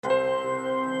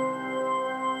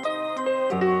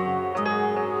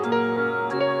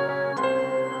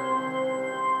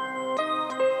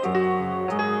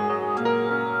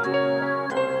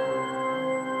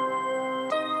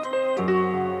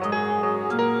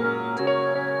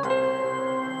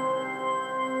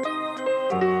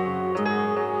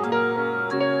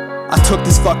Took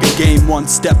this fucking game one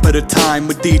step at a time.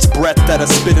 With each breath that I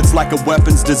spit, it's like a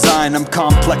weapon's design. I'm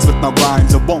complex with my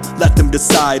rhymes, I won't let them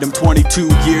decide. I'm 22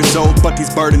 years old, but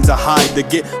these burdens I hide. They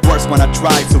get worse when I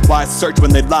try, so why search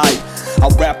when they lie? I'll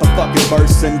rap a fucking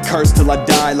verse and curse till I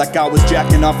die, like I was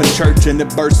jacking off in church and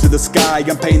it burst to the sky.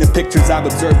 I'm painting pictures I've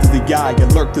observed through the eye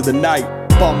and lurk through the night.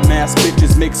 Bum ass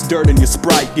bitches mix dirt in your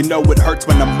Sprite. You know it hurts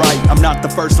when I'm right. I'm not the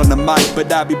first on the mic, but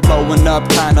I be blowing up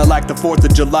kinda like the 4th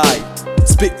of July.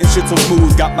 Spittin' shit so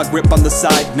smooth, got my grip on the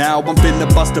side. Now I'm finna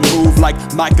bust a move like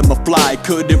Mike and McFly.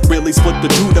 Couldn't really split the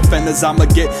two defenders, I'ma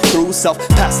get through.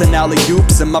 Self-passing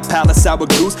alley-oops in my palace, sour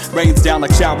goose rains down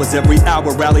like showers every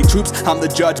hour. Rally troops, I'm the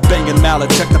judge banging mallet.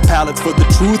 Check the pallets for the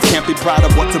truth, can't be proud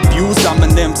of what's abused. I'm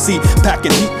an MC,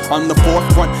 packing heat on the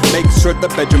forefront. Make sure the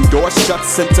bedroom door shuts,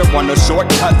 center on no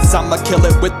shortcuts. I'ma kill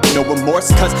it with no remorse,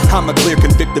 cause I'm a clear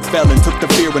convicted felon. Took the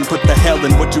fear and put the hell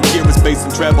in. What you hear is bass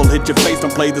and treble. Hit your face,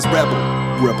 don't play this rebel.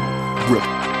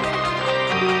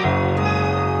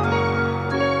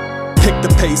 Pick the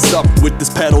pace up with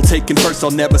this pedal, taking first, I'll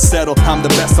never settle. I'm the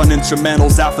best on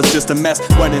instrumentals, Alpha's just a mess.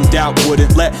 When in doubt,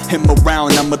 wouldn't let him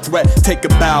around. I'm a threat, take a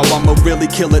bow, I'ma really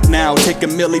kill it now. Take a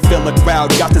milli, fill a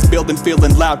crowd, got this building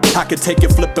feeling loud. I can take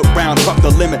it, flip it round, fuck the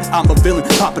limit. I'm a villain,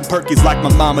 popping perkies like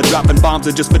my mama. Dropping bombs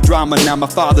are just for drama, now my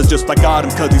father's just like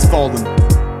Autumn cause he's fallen.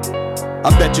 I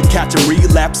bet you catch him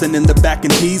relapsing in the back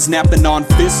and he's napping on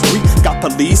 5th Street. Got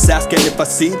police asking if I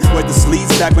seen where the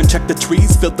sleeves back when check the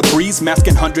trees. Felt the breeze,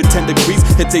 masking 110 degrees.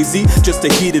 It's AZ, just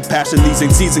a heated passion. These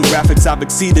ain't season graphics, I've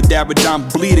exceeded average. I'm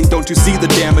bleeding, don't you see the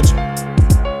damage?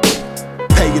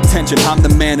 Pay attention, I'm the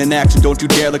man in action. Don't you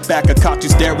dare look back, I caught you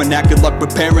staring at. Good luck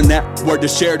preparing that. Word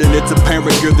is shared and it's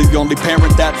apparent you're the only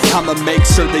parent that I'ma make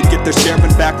sure they get their sharing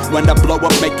back. When I blow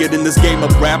up, make it in this game of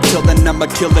rap. Till then I'ma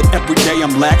kill it every day,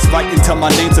 I'm lax. Writing till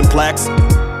my name's in plaques.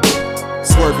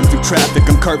 Swerving through traffic,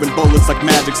 I'm curving bullets like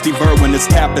magic. Steve Irwin is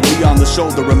tapping me on the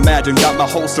shoulder. Imagine, got my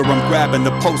holster, I'm grabbing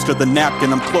the poster, the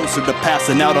napkin. I'm closer to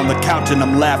passing out on the couch and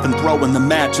I'm laughing, throwing the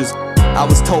matches. I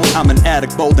was told I'm an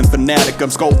addict, bold and fanatic. I'm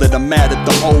scolded, I'm mad at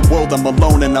the whole world. I'm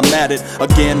alone and I'm at it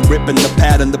again. Ripping the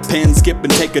pad and the pen, skip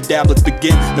and take a dab, let's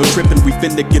begin. No tripping, we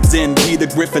finna get in. Peter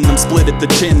Griffin, I'm split at the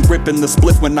chin. Gripping the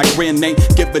spliff when I grin.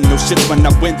 Ain't giving no shits when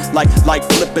I win. Like light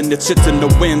flipping, it's shits in the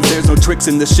wind. There's no tricks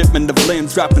in the shipment of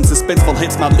limbs. Dropping suspenseful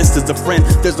hits, my list is a friend.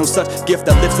 There's no such gift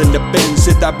that lives in the bin.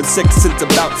 Shit, I've been sick since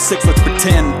about 6, let's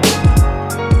pretend.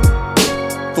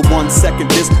 For 1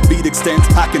 second, this beat extends.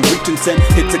 I can reach and send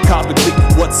hits a cosmic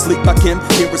leap. What sleep I can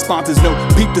hear responses. No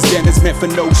peep, this den is meant for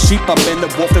no sheep. I've been the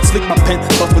wolf that sleep my pen,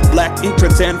 but with black ink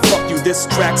and fuck you, this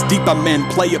track's deep. I'm in,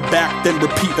 play it back, then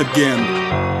repeat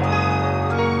again.